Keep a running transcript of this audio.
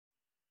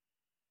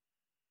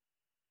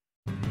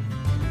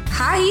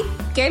હાય,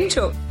 કેમ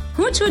છો?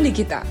 હું છું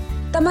નિકિતા,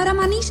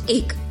 તમારામાંની જ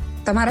એક,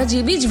 તમારા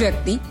જેવી જ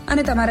વ્યક્તિ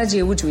અને તમારા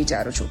જેવું જ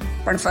વિચારું છું.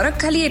 પણ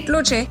ફરક ખાલી એટલો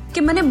છે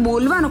કે મને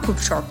બોલવાનો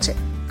ખૂબ શોખ છે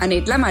અને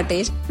એટલા માટે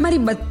જ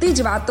મારી બધી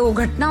જ વાતો,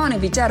 ઘટનાઓ અને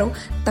વિચારો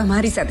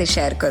તમારી સાથે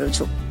શેર કરું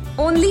છું.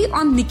 Only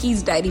on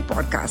Nikki's diary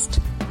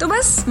podcast. તો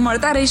બસ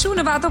મળતા રહીશું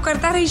અને વાતો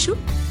કરતા રહીશું.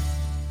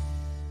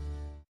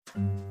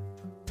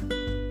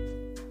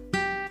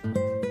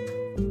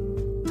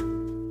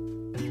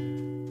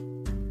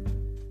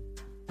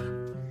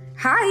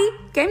 હાય,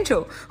 કેમ છો?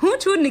 હું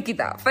છું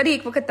નિકિતા. ફરી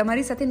એક વખત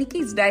તમારી સાથે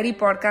નિકીઝ ડાયરી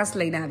પોડકાસ્ટ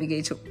લઈને આવી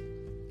ગઈ છું.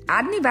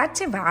 આજની વાત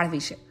છે વાળ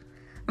વિશે.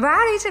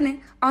 વાળ એ છે ને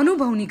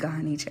અનુભવની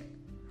કહાની છે.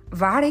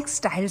 વાળ એક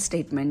સ્ટાઇલ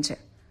સ્ટેટમેન્ટ છે.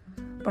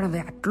 પણ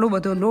હવે આટલો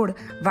બધો લોડ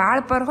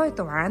વાળ પર હોય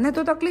તો વાળને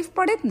તો તકલીફ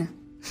પડે જ ને.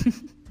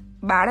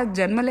 બાળક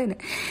જન્મ લે ને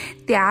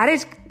ત્યારે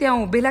જ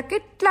ત્યાં ઊભેલા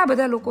કેટલા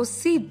બધા લોકો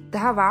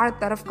સીધા વાળ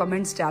તરફ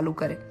કમેન્ટ્સ ચાલુ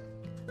કરે.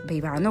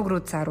 ભાઈ, વાળનો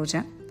ગ્રોથ સારો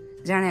છે,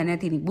 જાણે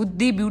એનાથી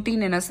બુદ્ધિ, બ્યુટી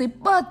ને નસીબ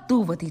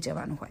બધું વધી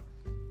જવાનું હોય.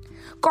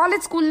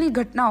 કોલેજ સ્કૂલની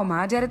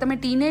ઘટનાઓમાં જ્યારે તમે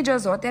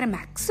ટીનેજર્સ હો ત્યારે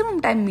મેક્સિમમ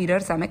ટાઈમ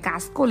મિરર સામે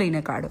કાંસકો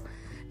લઈને કાઢો,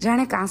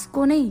 જાણે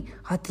કાંસકો નહીં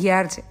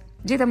હથિયાર છે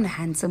જે તમને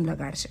હેન્ડસમ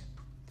લગાડશે.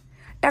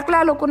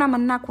 ટકલા લોકોના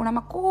મનના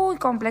ખૂણામાં કોઈ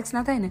કોમ્પ્લેક્સ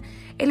ના થાય ને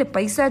એટલે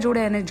પૈસા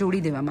જોડે એને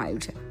જોડી દેવામાં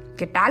આવ્યું છે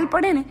કે ટાલ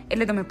પડે ને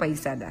એટલે તમે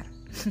પૈસાદાર.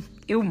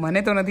 એવું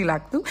મને તો નથી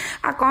લાગતું.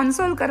 આ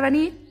કોન્સોલ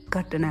કરવાની એક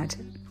ઘટના છે.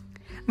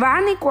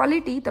 વાળની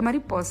ક્વોલિટી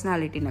તમારી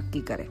પર્સનાલિટી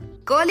નક્કી કરે.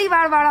 કર્લી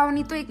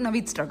વાળવાળાઓની તો એક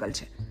નવી જ સ્ટ્રગલ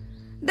છે.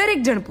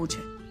 દરેક જણ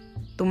પૂછે,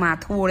 તું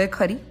માથું ઓળે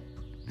ખરી?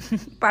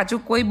 પાછું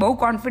કોઈ બહુ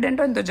કોન્ફિડન્ટ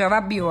હોય ને તો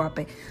જવાબ બી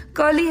આપે,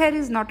 curly hair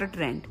is not a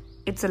trend,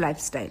 it's a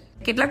lifestyle.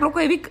 કેટલાક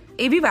લોકો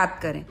એવી વાત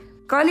કરે,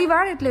 કર્લી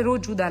વાળ એટલે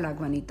રોજ જુદા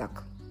લાગવાની તક.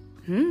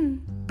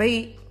 ભાઈ,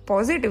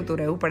 પોઝિટિવ તો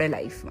રહેવું પડે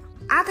લાઈફમાં.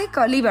 આ થઈ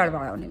કર્લી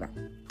વાળવાળાઓની વાત.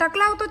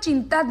 ટકલાઓ તો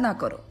ચિંતા જ ના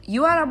કરો,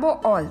 યુ આર અબો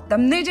ઓલ.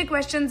 તમને જે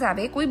ક્વેશ્ચન્સ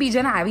આવે કોઈ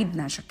બીજાને આવી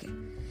જ ના શકે.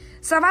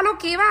 સવાલો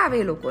કેવા આવે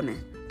લોકોને?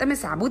 તમે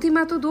સાબુથી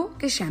માથું ધો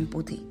કે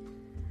શેમ્પૂથી?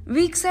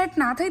 વીક સેટ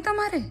ના થઈ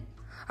તમારે?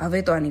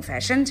 હવે તો આની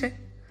ફેશન છે.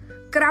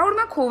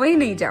 ક્રાઉડમાં ખોવાઈ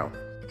નહીં જાઓ,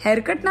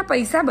 હેરકટના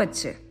પૈસા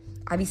બચશે.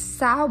 આવી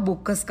સાવ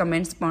બોકસ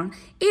કમેન્ટ્સ પણ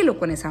એ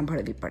લોકોને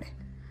સાંભળવી પડે.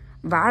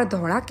 વાળ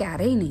ધોળા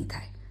ક્યારેય નહીં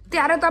થાય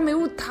ત્યારે તો આમ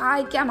એવું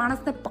થાય કે આ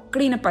માણસને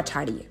પકડીને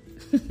પછાડીએ.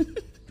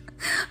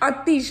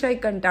 અતિશય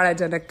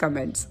કંટાળાજનક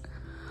કમેન્ટ્સ.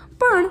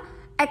 પણ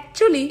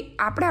એકચ્યુઅલી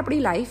આપણે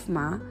આપણી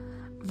લાઈફમાં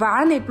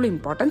વાળને એટલું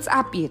ઇમ્પોર્ટન્સ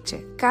આપીએ જ છે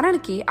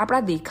કારણ કે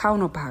આપણા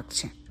દેખાવનો ભાગ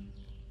છે.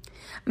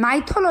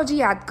 માઇથોલોજી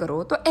યાદ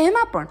કરો તો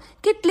એમાં પણ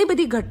કેટલી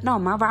બધી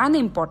ઘટનાઓમાં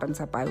વાળને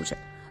ઇમ્પોર્ટન્સ અપાયું છે.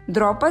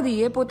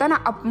 દ્રૌપદીએ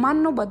પોતાના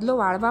અપમાનનો બદલો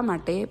વાળવા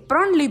માટે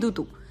પ્રણ લીધું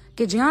હતું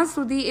કે જ્યાં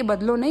સુધી એ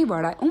બદલો નહીં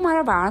વળાય હું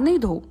મારા વાળ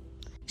નહીં ધોઉં.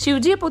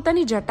 શિવજીએ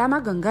પોતાની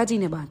જટામાં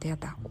ગંગાજીને બાંધ્યા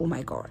હતા. Oh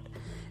my God.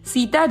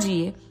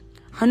 સીતાજીએ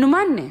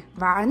હનુમાનને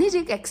વાળની જ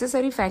એક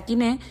એક્સેસરી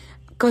ફેંકીને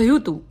કહ્યું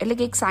હતું, એટલે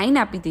કે એક સાઇન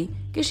આપી હતી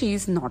કે શી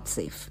ઇઝ નોટ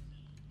સેફ.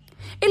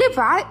 એટલે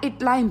વાળ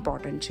એટલા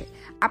ઇમ્પોર્ટન્ટ છે.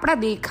 આપણા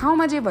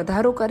દેખાવમાં જે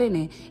વધારો કરે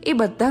ને એ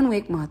બધાનું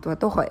એક મહત્વ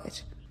તો હોય જ.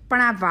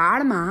 પણ આ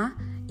વાળમાં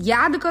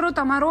યાદ કરો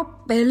તમારો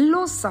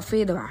પહેલો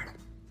સફેદ વાળ.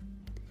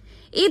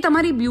 એ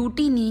તમારી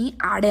બ્યુટીની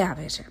આડે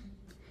આવે છે.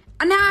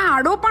 અને આ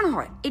આડો પણ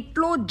હોય,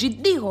 એટલો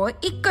જિદ્દી હોય,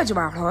 એક જ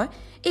વાળ હોય,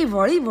 એ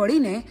વળી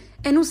વળીને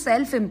એનું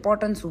સેલ્ફ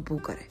ઇમ્પોર્ટન્સ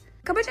ઊભું કરે.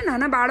 ખબર છે,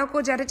 નાના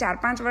બાળકો જ્યારે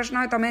 4-5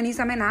 વર્ષના હોય, તમે એની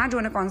સામે ના જો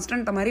અને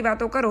કોન્સ્ટન્ટ તમારી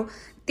વાતો કરો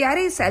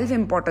ત્યારે એ સેલ્ફ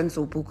ઇમ્પોર્ટન્સ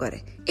ઊભું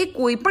કરે. એ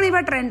કોઈ પણ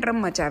એવા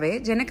ટ્રેન્ડ્રમ મચાવે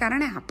જેને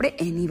કારણે આપણે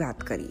એની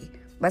વાત કરીએ.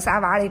 બસ આ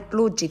વાળ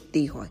એટલો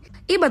જિદ્દી હોય,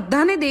 એ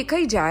બધાને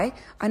દેખાઈ જાય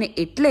અને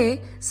એટલે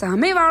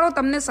સામેવાળો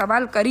તમને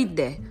સવાલ કરી જ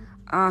દે,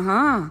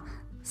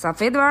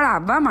 સફેદ વાળ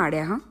આવવા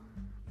માંડ્યા? હા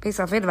ભાઈ,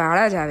 સફેદ વાળ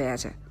જ આવ્યા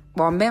છે,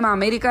 બોમ્બેમાં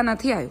અમેરિકા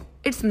નથી આવ્યું,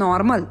 ઇટ્સ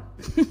નોર્મલ.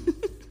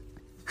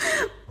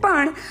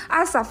 પણ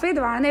આ સફેદ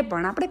વાળને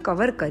પણ આપણે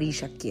કવર કરી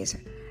શકીએ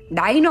છીએ.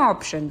 ડાયનો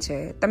ઓપ્શન છે,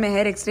 તમે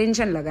હેર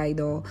એક્સટેન્શન લગાવી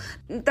દો,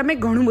 તમે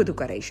ઘણું બધું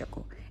કરાવી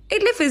શકો.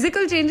 એટલે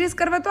ફિઝિકલ ચેન્જીસ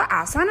કરવા તો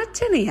આસાન જ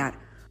છે ને યાર.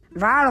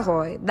 વાળ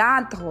હોય,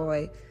 દાંત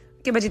હોય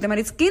કે પછી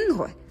તમારી સ્કિન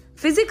હોય,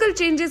 ફિઝિકલ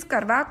ચેન્જીસ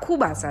કરવા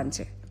ખૂબ આસાન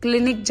છે.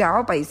 ક્લિનિક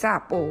જાઓ, પૈસા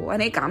આપો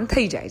અને એ કામ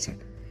થઈ જાય છે.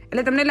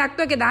 એટલે તમને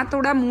લાગતું હોય કે દાંત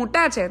થોડા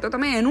મોટા છે તો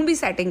તમે એનું બી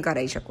સેટિંગ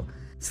કરાવી શકો.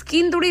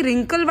 સ્કિન થોડી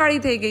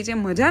રિંકલવાળી થઈ ગઈ છે,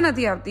 મજા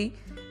નથી આવતી,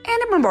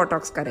 એને પણ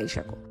બોટોક્સ કરાવી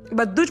શકો.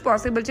 બધું જ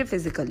પોસિબલ છે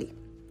ફિઝિકલી.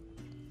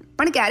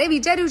 પણ ક્યારે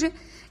વિચાર્યું છે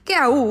કે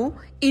આવું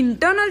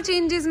ઇન્ટરનલ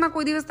ચેન્જીસમાં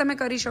કોઈ દિવસ તમે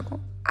કરી શકો?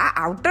 આ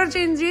આઉટર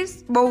ચેન્જીસ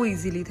બહુ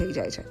ઇઝીલી થઈ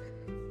જાય છે.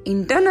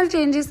 ઇન્ટરનલ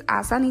ચેન્જીસ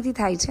આસાનીથી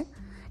થાય છે.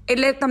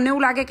 એટલે તમને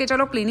એવું લાગે કે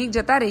ચલો ક્લિનિક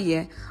જતા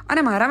રહીએ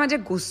અને મારામાં જે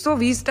ગુસ્સો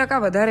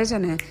 20% વધારે છે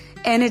ને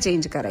એને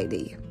ચેન્જ કરાવી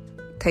દઈએ.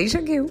 થઈ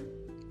શકે એવું?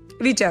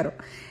 વિચારો,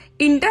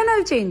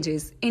 internal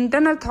changes,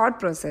 internal thought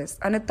process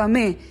અને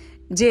તમે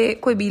જે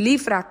કોઈ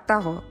બિલીફ રાખતા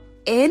હો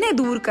એને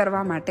દૂર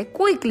કરવા માટે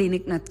કોઈ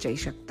ક્લિનિક નથી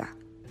જઈ શકતા.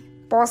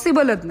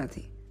 પોસિબલ જ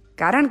નથી.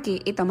 કારણ કે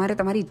એ તમારે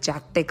તમારી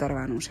જાતે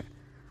કરવાનું છે.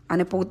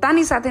 અને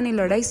પોતાની સાથેની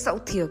લડાઈ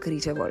સૌથી અઘરી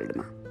છે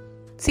વર્લ્ડમાં.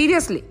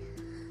 સિરિયસલી,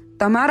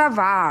 તમારા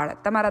વાળ,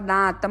 તમારા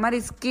દાંત,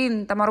 તમારી સ્કિન,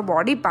 તમારો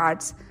બોડી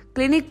પાર્ટ્સ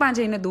ક્લિનિકમાં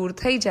જઈને દૂર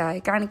થઈ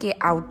જાય કારણ કે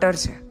આઉટર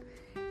છે.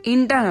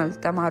 ઇન્ટરનલ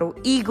તમારો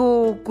ઈગો,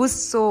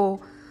 ગુસ્સો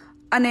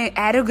અને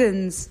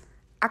એરોગન્સ,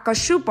 આ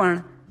કશું પણ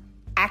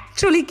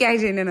એકચ્યુઅલી ક્યાંય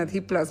જઈને નથી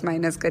પ્લસ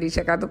માઇનસ કરી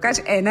શકાતું, કાશ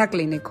એના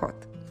ક્લિનિક હોત,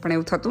 પણ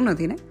એવું થતું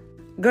નથી ને.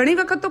 ઘણી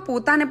વખત તો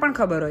પોતાને પણ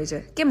ખબર હોય છે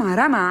કે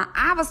મારામાં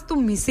આ વસ્તુ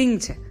મિસિંગ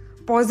છે,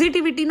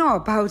 પોઝિટિવિટીનો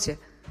અભાવ છે,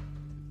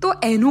 તો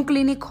એનું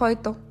ક્લિનિક હોય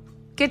તો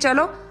કે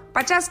ચલો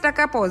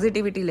 50%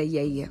 પોઝિટિવિટી લઈ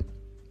આવીએ,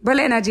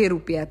 ભલે એના જે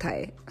રૂપિયા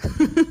થાય.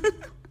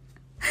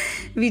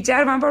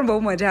 વિચારમાં પણ બહુ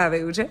મજા આવે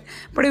એવું છે,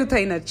 પણ એવું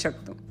થઈ નથી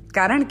શકતું,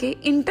 કારણ કે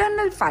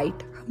ઇન્ટરનલ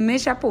ફાઇટ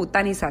હંમેશા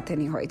પોતાની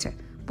સાથેની હોય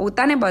છે.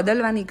 પોતાને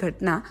બદલવાની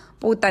ઘટના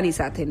પોતાની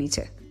સાથેની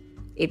છે,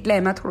 એટલે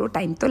એમાં થોડો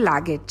ટાઈમ તો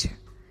લાગે જ છે.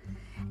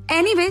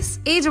 એનીવેઝ,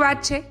 એ જ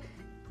વાત છે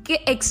કે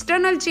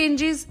એક્સટર્નલ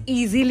ચેન્જીસ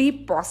ઇઝીલી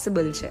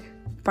પોસિબલ છે,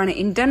 પણ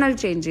ઇન્ટરનલ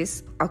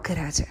ચેન્જીસ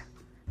અઘરા છે.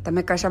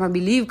 તમે કશામાં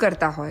બિલીવ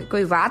કરતા હોય,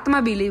 કોઈ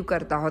વાતમાં બિલીવ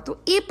કરતા હો, તો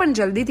એ પણ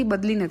જલ્દીથી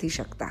બદલી નથી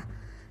શકતા.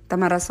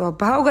 તમારા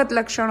સ્વભાવગત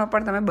લક્ષણો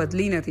પણ તમે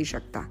બદલી નથી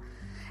શકતા.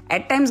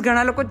 એટ ટાઈમ્સ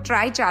ઘણા લોકો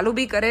ટ્રાય ચાલુ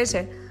બી કરે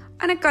છે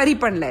અને કરી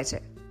પણ લે છે,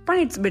 પણ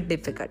ઇટ્સ બિટ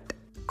ડિફિકલ્ટ.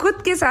 ખુદ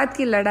કે સાથ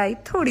કી લડાઈ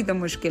થોડી તો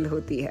મુશ્किल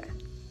હોતી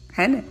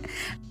હે ને?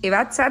 એ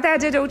વાત સાથે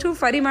આજે જઉં છું,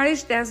 ફરી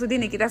મળીશ. ત્યાં સુધી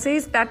Nikita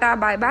says Tata,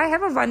 bye bye,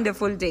 have a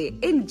wonderful day,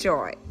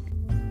 enjoy.